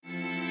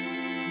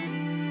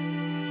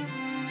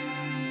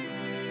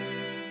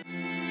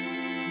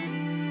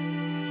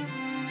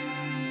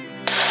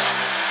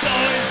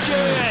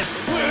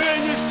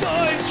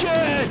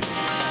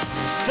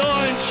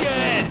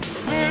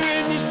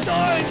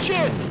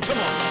Ignition! Come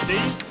on,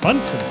 Steve.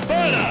 Bunsen.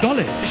 Burner.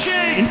 Dolly.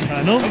 Machine.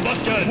 Internal.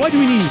 Combustion. Why do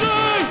we need Steam.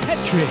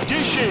 Petri?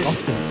 Dishes.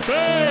 Oscar.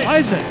 Base.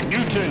 Isaac.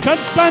 Newton.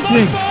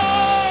 Transplanting.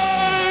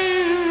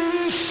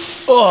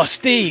 Oh,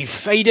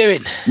 Steve, how you doing?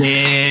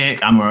 Nick,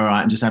 I'm all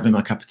right. I'm just having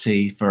my cup of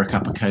tea for a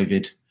cup of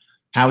COVID.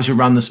 How was your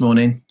run this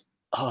morning?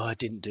 Oh, I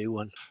didn't do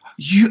one.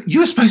 You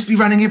were supposed to be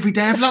running every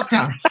day of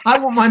lockdown. I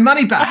want my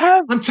money back.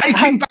 I'm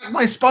taking back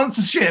my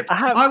sponsorship.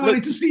 I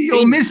wanted to see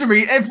your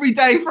misery every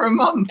day for a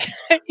month.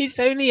 It's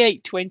only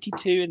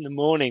 8:22 in the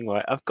morning,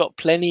 right? I've got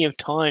plenty of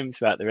time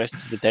throughout the rest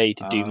of the day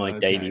to do my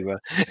daily run.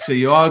 So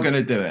you are going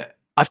to do it?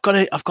 I've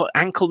got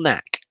ankle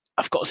knack.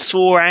 I've got a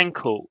sore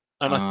ankle,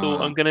 and I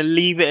thought I'm going to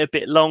leave it a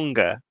bit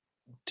longer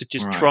to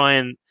just try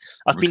and.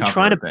 I've been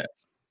trying to,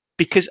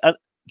 because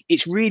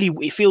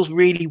it feels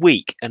really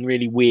weak and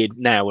really weird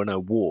now when I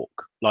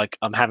walk. Like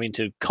I'm having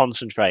to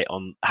concentrate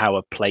on how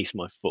I place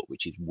my foot,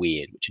 which is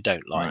weird, which I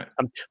don't like.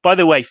 Right. By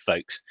the way,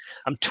 folks,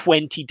 I'm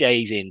 20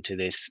 days into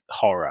this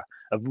horror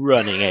of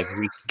running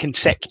every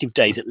consecutive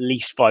days, at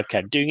least 5K.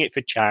 I'm doing it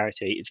for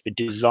charity. It's for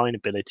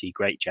Designability,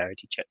 great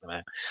charity. Check them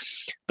out.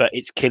 But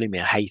it's killing me.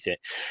 I hate it.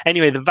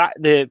 Anyway,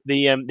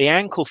 the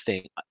ankle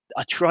thing.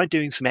 I tried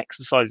doing some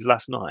exercises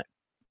last night,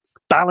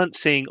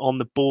 balancing on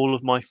the ball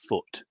of my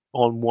foot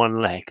on one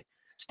leg.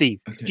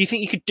 Steve, do you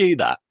think you could do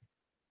that?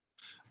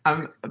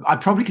 I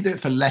probably could do it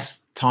for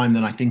less time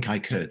than I think I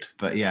could.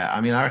 But yeah, I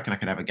mean, I reckon I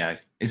could have a go.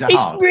 Is it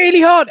hard? It's really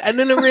hard. And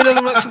then I realized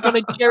I'm actually on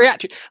a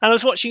geriatric. And I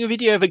was watching a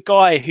video of a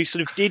guy who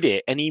sort of did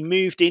it, and he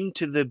moved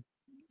into the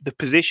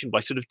position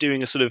by sort of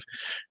doing a sort of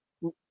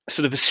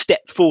a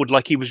step forward,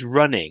 like he was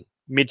running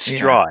mid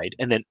stride,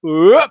 and then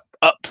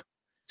up.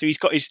 So he's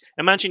got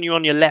imagine you're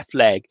on your left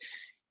leg.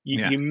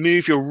 You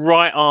move your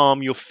right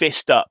arm, your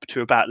fist up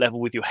to about level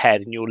with your head,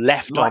 and your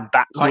left arm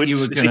backwards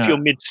as if you're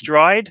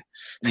mid-stride.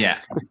 Yeah.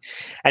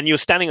 And you're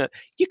standing there.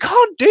 You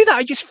can't do that.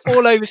 I just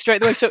fall over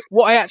straight away. So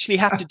what I actually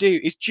have to do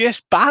is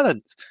just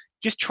balance.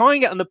 Just try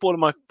and get on the ball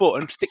of my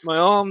foot and stick my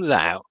arms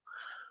out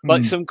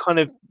like some kind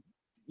of,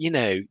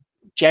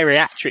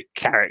 geriatric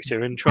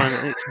character and trying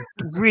to.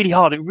 It's really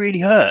hard. It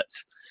really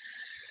hurts.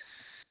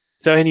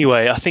 So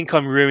anyway, I think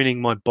I'm ruining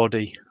my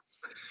body.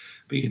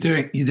 But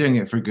you're doing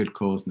it for a good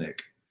cause,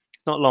 Nick.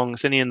 Not long.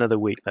 It's only another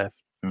week left.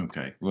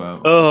 Okay.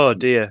 Well. Oh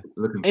dear.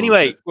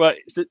 Anyway, right.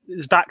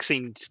 There's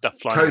vaccine stuff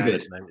flying around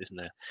at the moment, isn't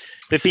there?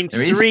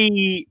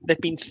 There've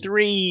been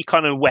three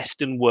kind of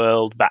Western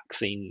world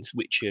vaccines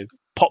which have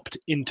popped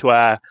into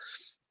our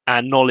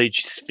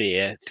knowledge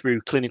sphere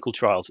through clinical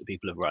trials that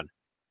people have run.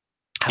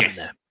 Haven't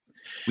there?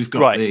 We've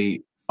got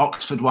the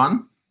Oxford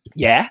one.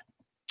 Yeah.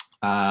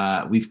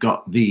 We've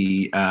got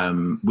the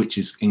which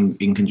is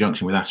in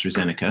conjunction with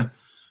AstraZeneca.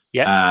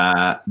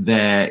 Yeah.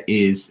 There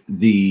is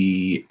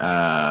the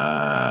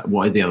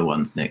what are the other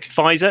ones, Nick?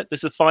 Pfizer.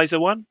 There's the Pfizer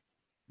one.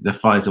 The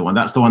Pfizer one.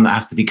 That's the one that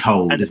has to be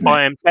cold, and isn't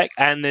BioNTech, it?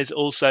 And there's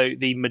also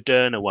the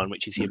Moderna one,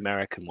 which is the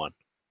American one.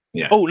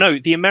 Yeah. Oh no,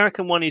 the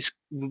American one is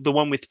the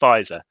one with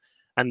Pfizer,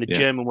 and the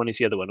German one is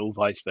the other one, or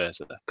vice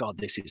versa. God,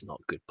 this is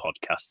not good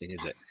podcasting,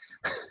 is it?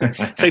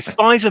 So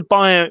Pfizer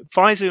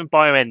and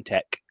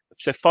BioNTech.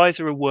 So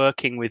Pfizer are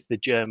working with the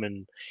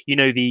German.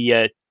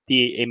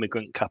 The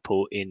immigrant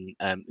couple in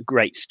a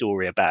great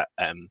story about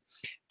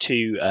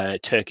two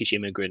Turkish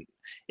immigrant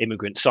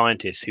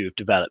scientists who have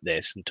developed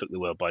this and took the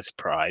world by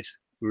surprise.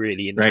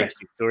 Really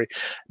interesting story.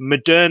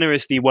 Moderna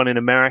is the one in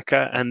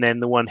America, and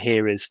then the one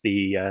here is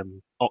the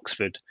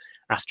Oxford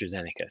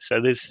AstraZeneca. So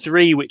there's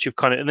three which have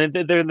kind of, and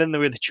then there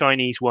are the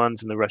Chinese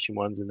ones and the Russian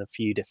ones and a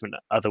few different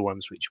other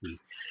ones which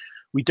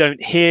we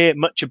don't hear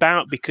much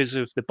about because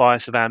of the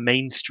bias of our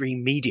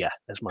mainstream media,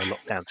 as my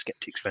lockdown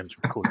skeptics friends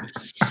recorded.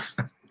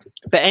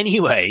 But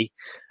anyway,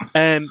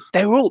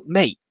 they're all,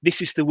 mate,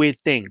 this is the weird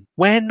thing.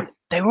 When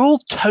they're all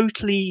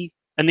totally,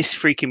 and this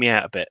is freaking me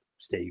out a bit,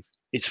 Steve.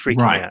 It's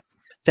freaking me out.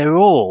 They're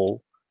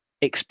all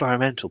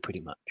experimental,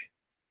 pretty much.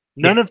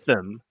 None of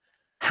them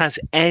has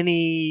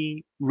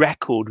any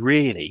record,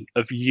 really,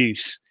 of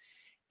use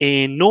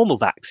in normal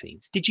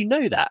vaccines. Did you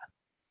know that?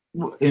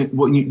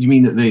 What you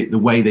mean that the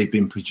way they've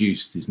been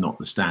produced is not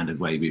the standard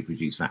way we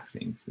produce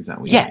vaccines? Is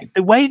that what you mean? Yeah,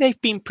 the way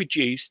they've been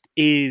produced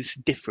is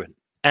different.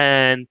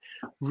 And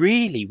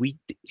really,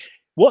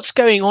 what's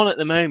going on at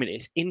the moment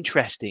is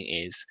interesting.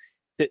 Is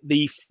that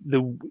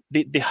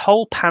the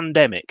whole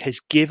pandemic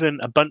has given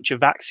a bunch of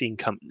vaccine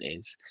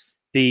companies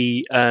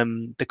the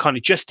kind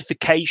of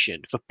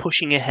justification for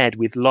pushing ahead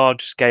with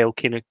large scale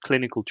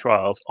clinical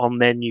trials on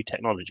their new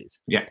technologies.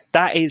 Yeah,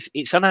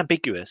 it's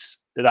unambiguous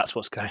that that's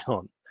what's going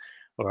on.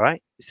 All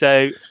right.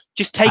 So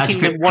just taking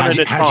them one at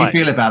a time. How do you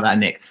feel about that,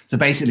 Nick? So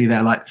basically,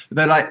 they're like,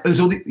 there's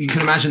all you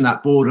can imagine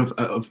that board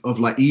of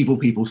like evil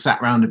people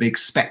sat around a big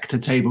spectre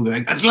table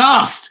going, at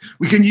last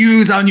we can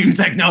use our new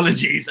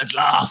technologies. At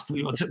last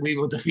we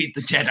will defeat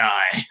the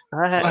Jedi.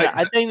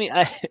 I don't think.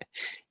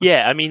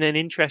 I mean, an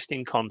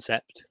interesting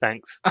concept.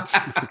 Thanks.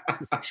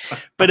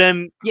 But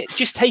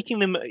just taking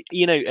them,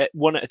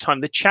 one at a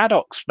time. The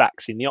ChAdOx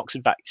vaccine, the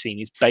Oxford vaccine,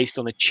 is based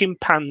on a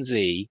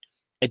chimpanzee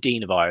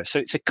adenovirus. So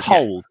it's a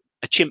cold.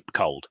 A chimp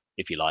cold,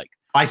 if you like.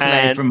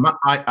 Isolated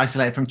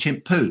from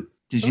chimp poo.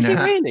 Did you Was know it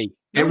that? really?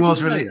 No, It I was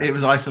didn't know really. that. It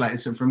was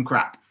isolated from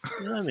crap.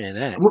 I mean,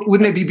 heck.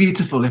 Wouldn't it be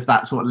beautiful if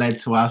that's what led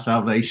to our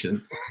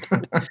salvation?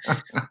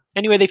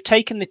 Anyway, they've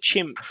taken the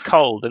chimp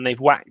cold and they've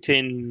whacked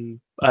in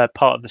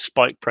part of the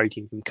spike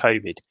protein from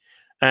COVID.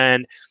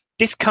 And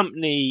this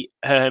company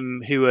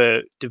who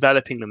are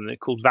developing them, they're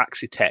called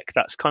Vaxitech.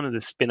 That's kind of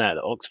the spin out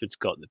that Oxford's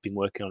got. They've been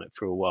working on it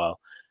for a while.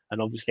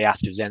 And obviously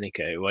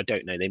AstraZeneca, who I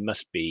don't know, they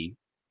must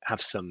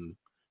have some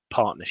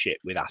partnership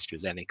with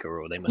AstraZeneca,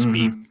 or they must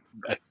be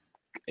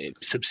a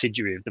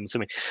subsidiary of them or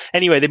something.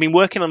 Anyway, they've been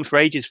working on them for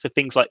ages for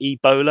things like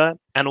Ebola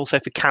and also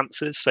for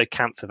cancers, so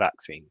cancer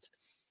vaccines.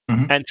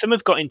 And some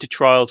have got into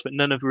trials, but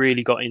none have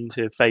really got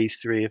into phase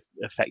 3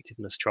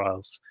 effectiveness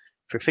trials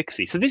for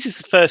efficacy. So this is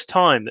the first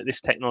time that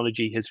this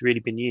technology has really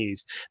been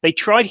used. They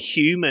tried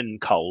human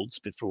colds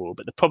before,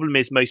 but the problem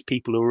is most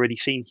people have already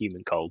seen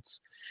human colds.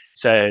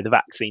 So the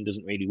vaccine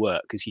doesn't really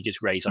work because you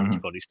just raise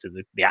antibodies to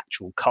the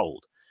actual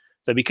cold.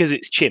 So because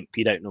it's chimp,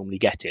 you don't normally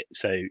get it.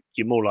 So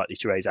you're more likely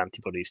to raise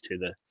antibodies to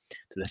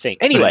the thing.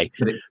 Anyway,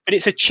 but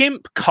it's a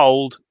chimp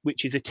cold,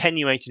 which is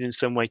attenuated in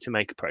some way to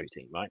make a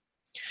protein, right?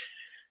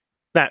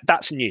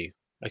 That's new.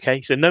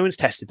 Okay, so no one's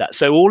tested that.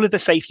 So all of the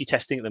safety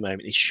testing at the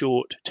moment is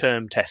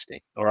short-term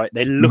testing. All right,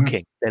 they're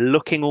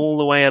looking all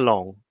the way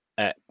along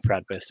for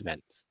adverse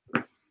events.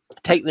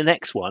 Take the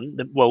next one.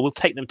 We'll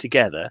take them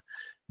together.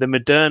 The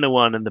Moderna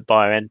one and the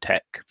BioNTech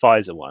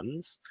Pfizer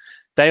ones.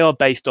 They are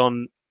based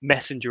on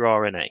messenger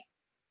RNA.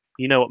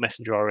 You know what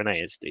messenger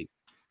RNA is, Steve?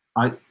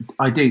 I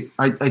do,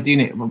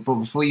 Nick. But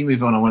before you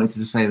move on, I wanted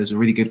to say there's a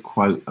really good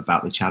quote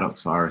about the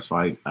Chaddox virus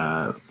by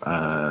a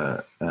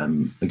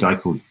guy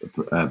called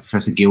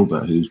Professor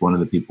Gilbert, who's one of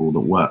the people that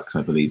works,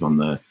 I believe, on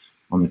the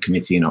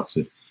committee in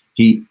Oxford.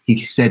 He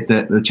said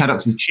that the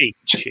Chaddox is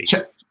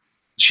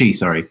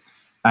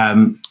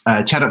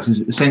Chaddox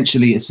is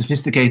essentially a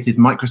sophisticated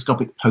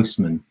microscopic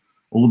postman.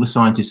 All the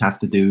scientists have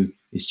to do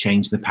is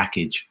change the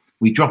package.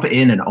 We drop it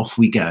in and off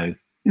we go.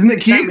 Isn't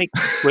it cute?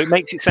 It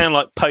makes it sound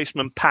like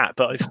Postman Pat,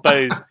 but I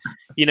suppose,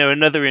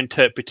 another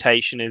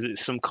interpretation is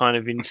it's some kind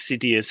of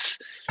insidious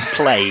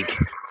plague.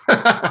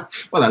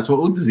 Well, that's what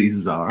all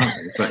diseases are,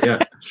 aren't they? But yeah.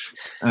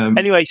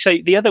 Anyway, so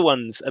the other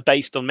ones are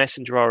based on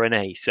messenger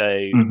RNA. So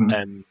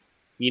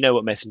you know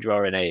what messenger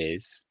RNA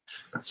is.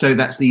 So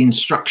that's the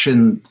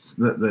instructions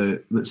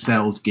that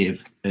cells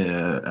give.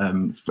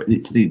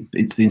 It's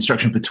the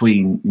instruction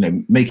between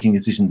making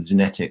decisions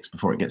genetics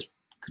before it gets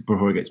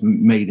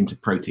made into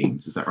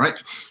proteins. Is that right?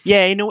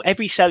 Yeah,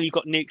 every cell you've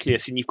got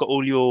nucleus and you've got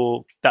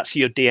that's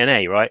your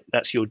DNA, right?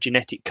 That's your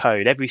genetic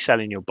code. Every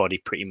cell in your body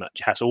pretty much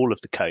has all of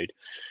the code,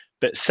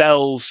 but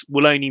cells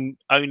will only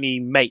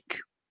make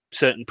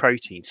certain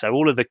proteins. So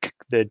all of the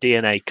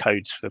DNA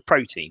codes for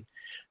protein,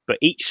 but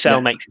each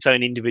cell makes its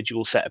own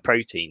individual set of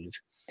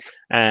proteins.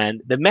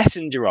 And the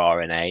messenger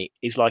RNA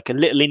is like a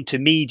little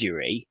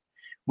intermediary,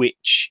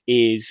 which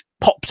is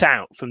popped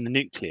out from the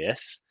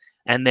nucleus.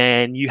 And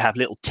then you have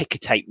little ticker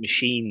tape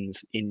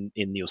machines in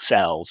your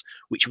cells,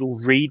 which will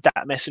read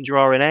that messenger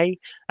RNA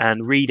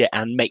and read it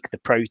and make the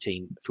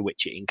protein for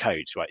which it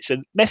encodes, right? So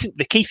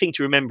the key thing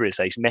to remember is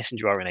those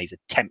messenger RNAs are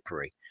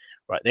temporary,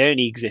 right? They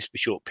only exist for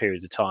short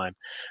periods of time.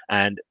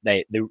 And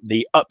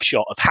the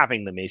upshot of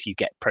having them is you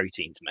get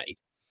proteins made.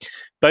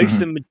 Both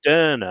the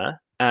Moderna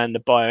and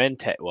the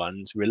BioNTech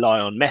ones rely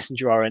on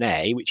messenger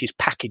RNA, which is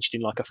packaged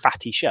in like a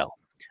fatty shell.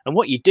 And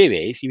what you do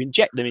is you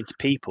inject them into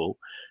people.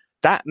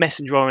 That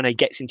messenger RNA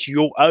gets into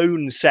your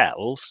own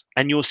cells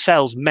and your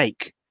cells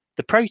make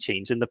the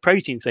proteins, and the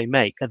proteins they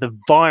make are the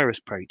virus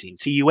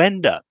proteins. So you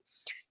end up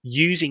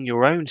using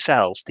your own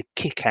cells to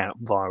kick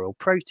out viral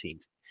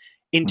proteins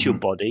into your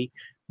body,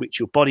 which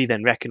your body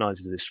then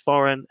recognizes as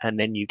foreign, and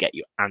then you get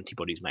your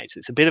antibodies made. So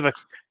it's a bit of a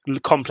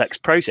complex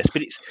process,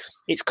 but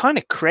it's kind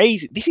of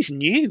crazy. This is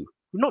new.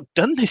 We've not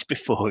done this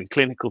before in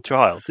clinical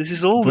trials. This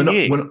is all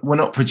new. We're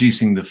not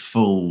producing the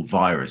full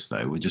virus,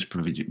 though. We're just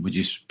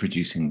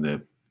producing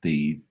the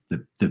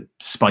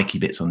spiky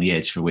bits on the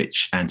edge for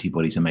which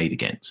antibodies are made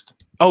against.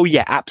 Oh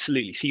yeah,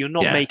 absolutely. So you're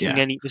not making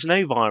any. There's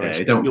no virus.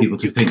 I don't want people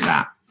to think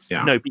that.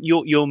 Yeah. No, but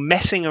you're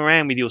messing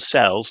around with your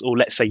cells, or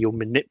let's say you're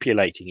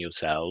manipulating your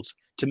cells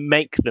to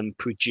make them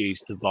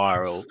produce the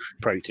viral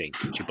protein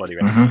which your body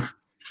recognizes.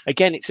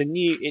 Again,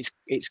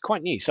 it's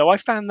quite new. So I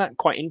found that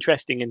quite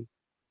interesting, and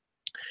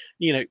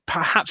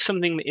perhaps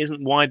something that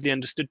isn't widely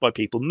understood by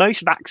people.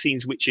 Most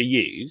vaccines which are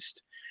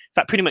used, in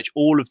fact, pretty much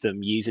all of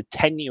them use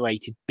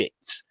attenuated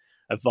bits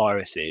of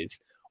viruses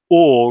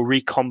or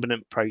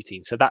recombinant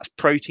proteins. So that's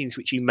proteins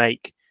which you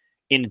make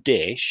in a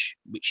dish,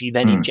 which you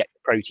then inject the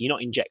protein. You're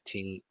not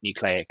injecting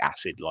nucleic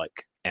acid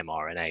like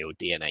mRNA or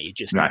DNA. You're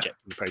just injecting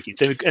the protein.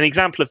 So an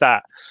example of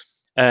that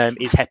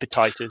is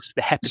hepatitis.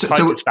 The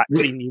hepatitis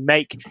vaccine, you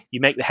make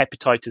the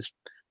hepatitis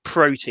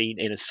protein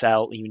in a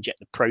cell, and you inject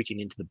the protein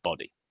into the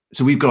body.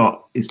 So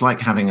it's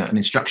like having an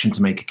instruction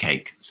to make a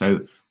cake.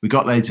 So we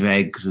got loads of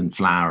eggs and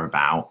flour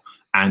about,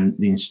 and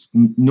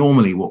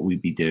normally what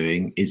we'd be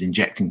doing is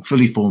injecting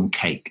fully formed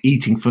cake,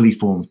 eating fully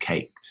formed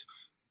cake.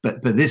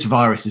 But this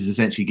virus is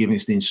essentially giving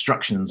us the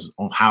instructions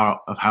of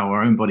how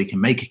our own body can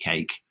make a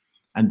cake,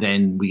 and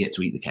then we get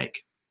to eat the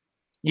cake.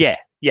 Yeah,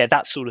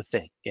 that sort of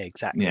thing. Yeah,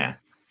 exactly. Yeah.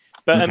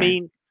 But Okay. I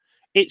mean,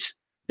 it's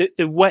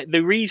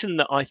the reason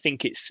that I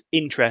think it's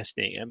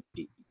interesting.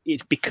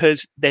 It's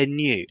because they're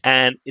new,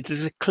 and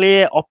there's a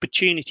clear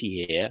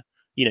opportunity here.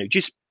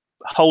 Just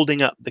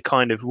holding up the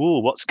kind of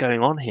what's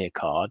going on here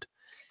card.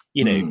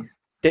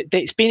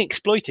 It's been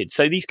exploited.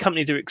 So these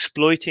companies are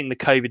exploiting the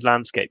COVID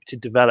landscape to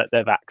develop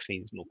their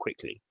vaccines more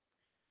quickly,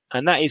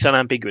 and that is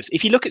unambiguous.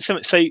 If you look at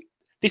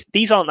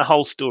these aren't the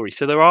whole story.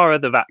 So there are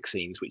other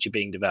vaccines which are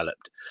being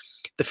developed.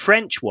 The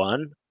French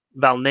one,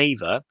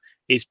 Valneva,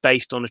 is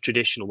based on a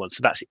traditional one.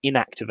 So that's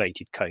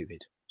inactivated COVID.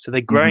 So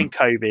they're growing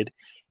COVID,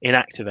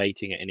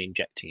 inactivating it and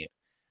injecting it.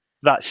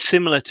 That's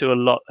similar to a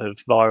lot of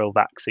viral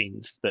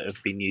vaccines that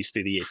have been used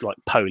through the years, like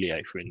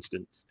polio, for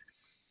instance.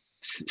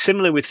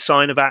 Similar with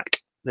Sinovac,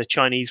 the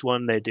Chinese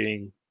one, they're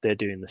doing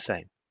the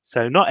same.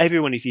 So not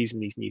everyone is using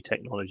these new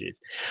technologies.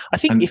 I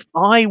think if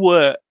I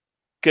were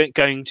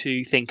going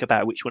to think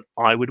about which one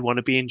I would want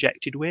to be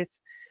injected with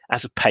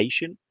as a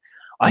patient,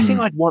 I think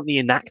I'd want the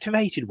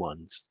inactivated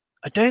ones.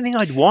 I don't think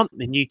I'd want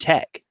the new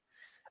tech.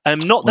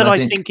 Not that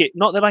I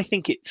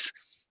think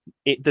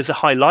there's a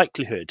high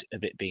likelihood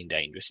of it being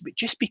dangerous, but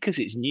just because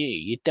it's new,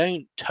 you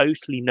don't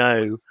totally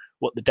know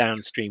what the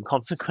downstream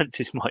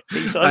consequences might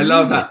be. So I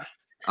love that.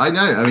 I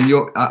know. I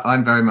mean,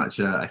 I'm very much,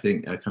 I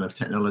think, a kind of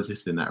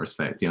technologist in that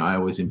respect. I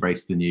always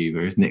embrace the new,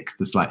 whereas Nick's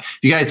just like, if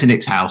you go to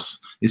Nick's house,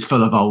 it's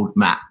full of old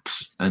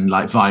maps and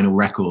like vinyl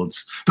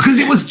records, because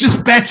it was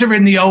just better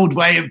in the old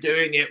way of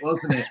doing it,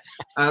 wasn't it?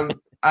 And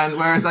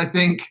whereas I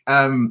think,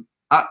 I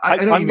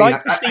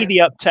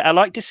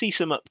like to see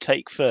some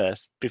uptake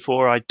first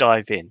before I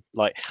dive in.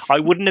 Like, I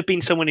wouldn't have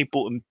been someone who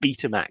bought a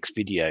Betamax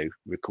video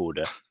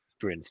recorder,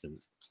 for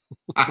instance.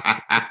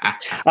 I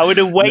would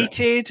have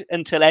waited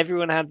until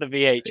everyone had the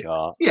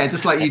VHR. Yeah,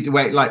 just like you'd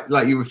wait,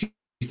 like you refused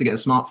to get a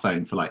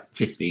smartphone for like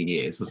 15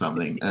 years or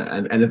something,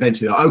 and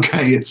eventually,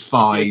 okay, it's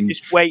fine.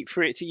 Just wait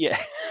for it to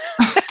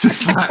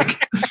just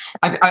like,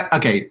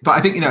 okay, but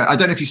I think I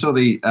don't know if you saw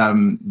the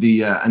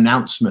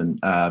announcement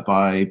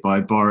by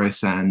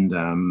Boris and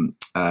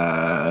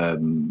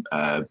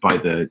by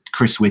the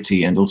Chris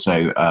Whitty and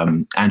also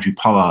Andrew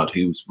Pollard,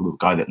 who's the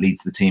guy that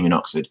leads the team in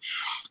Oxford.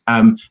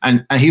 And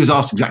he was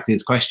asked exactly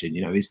this question.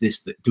 Is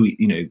this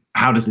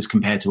how does this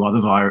compare to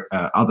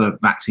other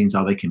vaccines?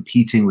 Are they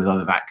competing with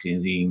other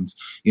vaccines?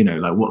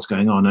 Like what's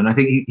going on? And I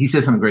think he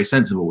said something very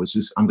sensible, which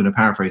is, I'm going to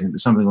paraphrase it, but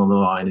something along the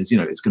line is,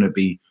 it's going to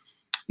be,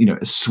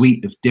 a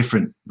suite of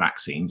different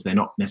vaccines. They're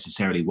not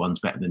necessarily one's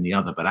better than the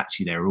other, but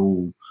actually they're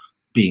all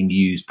being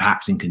used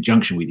perhaps in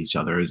conjunction with each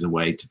other as a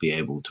way to be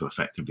able to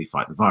effectively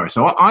fight the virus.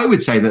 So I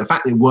would say that the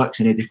fact that it works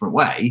in a different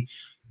way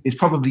is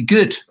probably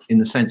good, in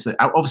the sense that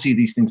obviously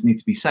these things need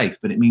to be safe,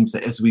 but it means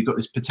that as we've got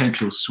this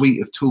potential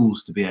suite of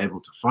tools to be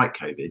able to fight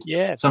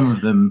COVID, some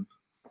of them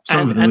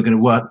are going to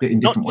work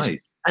in different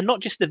ways. And not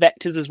just the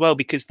vectors as well,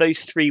 because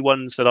those three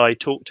ones that I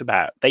talked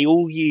about, they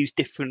all use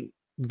different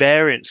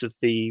variants of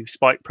the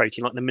spike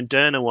protein. Like the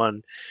Moderna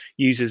one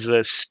uses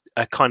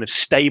a kind of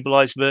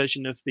stabilized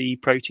version of the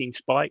protein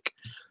spike,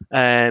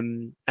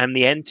 and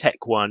the NTech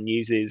one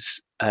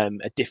uses a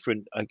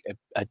different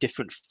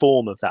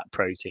form of that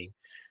protein.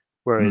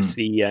 Whereas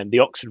the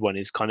Oxford one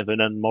is kind of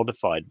an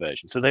unmodified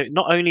version. So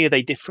not only are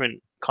they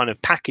different kind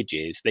of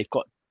packages, they've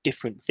got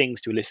different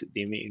things to elicit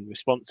the immune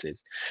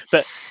responses.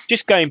 But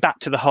just going back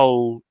to the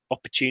whole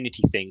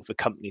opportunity thing for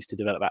companies to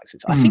develop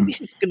vaccines, I think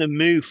this is going to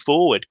move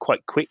forward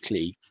quite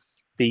quickly,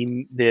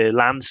 the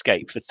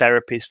landscape for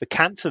therapies for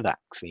cancer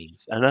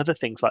vaccines and other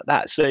things like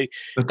that. So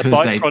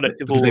because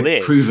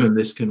they've proven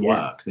this can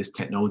work, this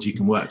technology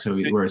can work. So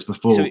whereas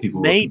before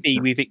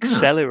we've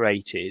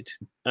accelerated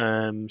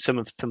some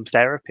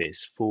therapies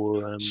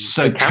for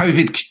so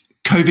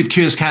COVID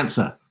cures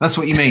cancer. That's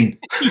what you mean?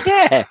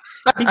 Yeah.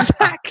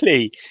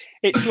 Exactly.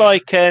 It's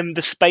like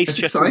the space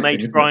shuttle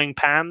made frying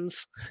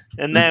pans,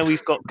 and now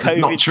we've got COVID.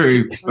 It's not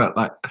true, but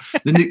like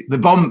the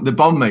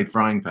bomb made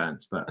frying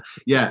pans. But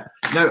yeah,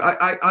 no,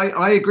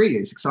 I agree.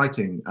 It's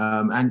exciting,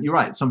 and you're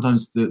right.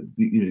 Sometimes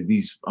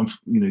these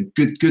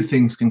good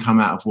things can come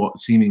out of what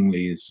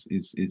seemingly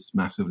is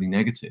massively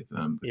negative,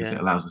 because it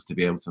allows us to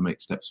be able to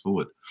make steps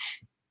forward.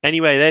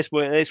 Anyway, there's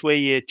where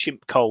you're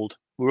chimp cold.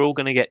 We're all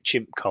going to get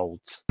chimp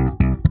colds.